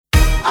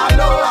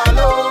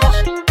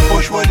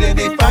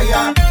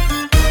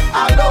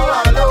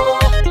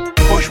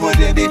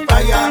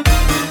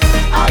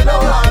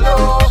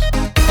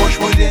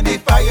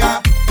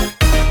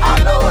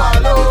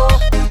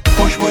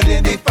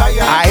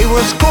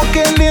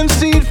picking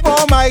linseed for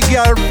my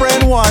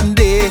girlfriend one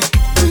day,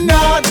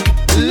 not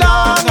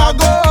long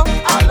ago.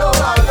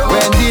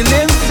 When the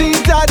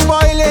linseeds are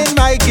boiling,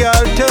 my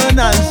girl turn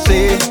and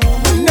say,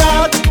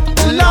 not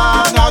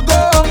long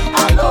ago.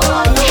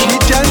 She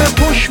tell me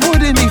push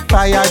wood in the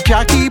fire,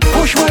 Jackie,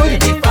 push wood in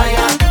the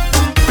fire.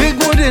 Big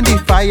wood in the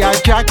fire,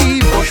 Jackie,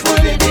 push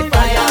wood in the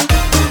fire.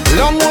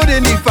 Long wood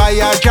in the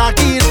fire,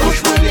 Jackie,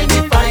 push wood in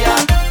the fire.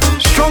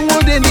 Strong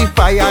wood in the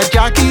fire,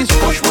 Jackie,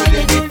 push wood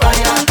in the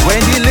fire. When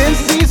the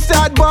linseeds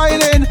start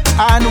boiling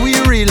and we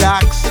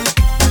relax,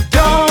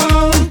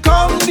 down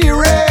come the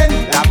rain.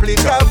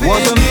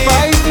 Wasn't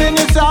 5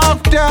 minutes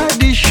after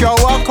the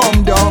shower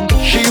come down,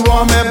 she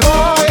want me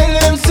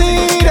boiling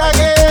seed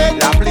again.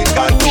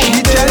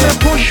 She tell me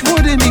push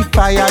wood in the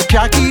fire,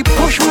 Jackie,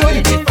 push wood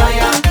in the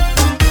fire.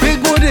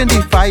 Big wood in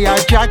the fire,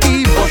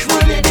 Jackie, push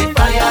wood in the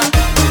fire.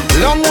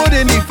 Long wood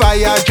in the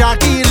fire,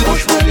 Jackie,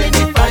 push wood in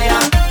the fire.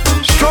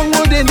 Strong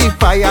wood in the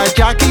fire,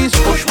 Jackie,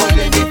 push wood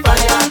in the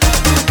fire.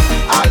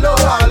 Hello,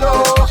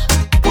 hello,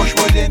 push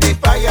wood in the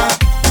fire.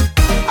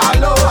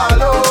 Hello,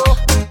 hello,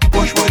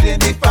 push wood in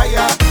the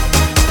fire.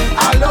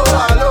 Hello,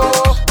 hello,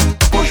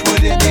 push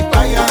wood in the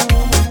fire.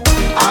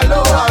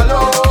 Hello,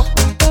 hello,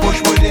 push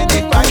wood in the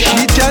fire.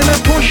 She tell me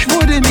push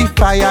wood in the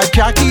fire,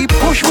 Jackie,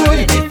 push wood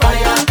in the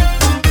fire.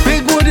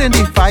 Big wood in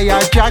the fire,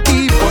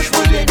 Jackie, push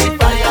wood in the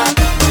fire.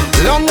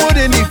 Long wood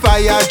in the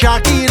fire,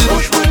 Jackie,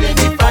 push wood in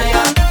the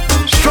fire.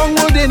 Strong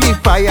wood in the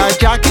fire,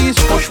 Jackie,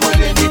 push wood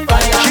in the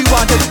fire. She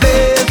wanted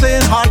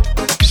blazing hot,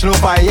 slow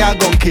fire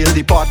gon' kill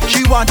the pot.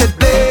 She wanted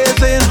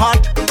blazing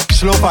hot,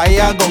 slow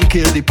fire gon'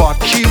 kill the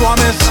pot. She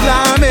want me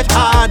slam it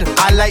hard,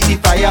 I like the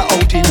fire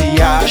out in the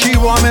yard. She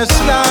want me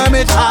slam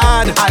it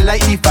hard, I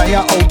like the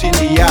fire out in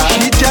the yard.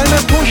 She tell me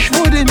push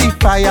wood in the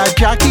fire,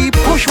 Jackie,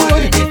 push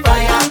wood in the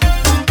fire.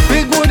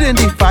 Big wood in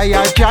the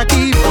fire,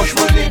 Jackie, push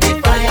wood in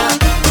the fire.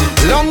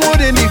 Long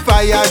wood in the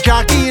fire,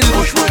 Jackie,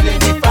 push wood in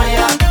the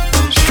fire.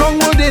 Strong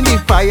wood in the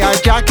fire,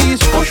 Jackie,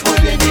 push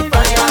wood in the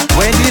fire.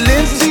 When the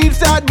linseeds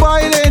start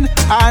boiling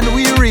and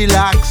we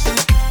relax,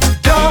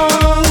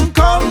 down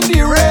come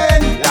the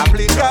rain.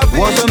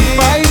 Wasn't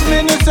 5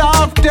 minutes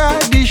after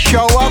the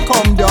shower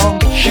come down,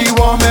 she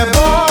want me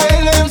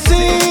boiling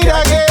seed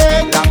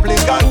again.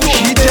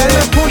 She tell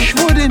me push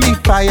wood in the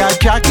fire,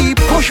 Jackie,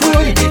 push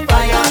wood in the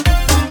fire.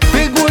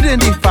 Big wood in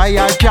the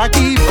fire,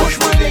 Jackie, push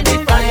wood in the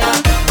fire.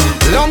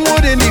 Long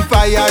wood in the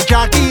fire,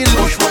 Jackie,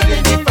 push wood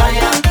in the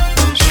fire.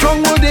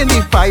 Strong wood in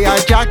the fire,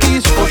 Jackie,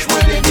 push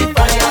wood in the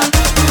fire.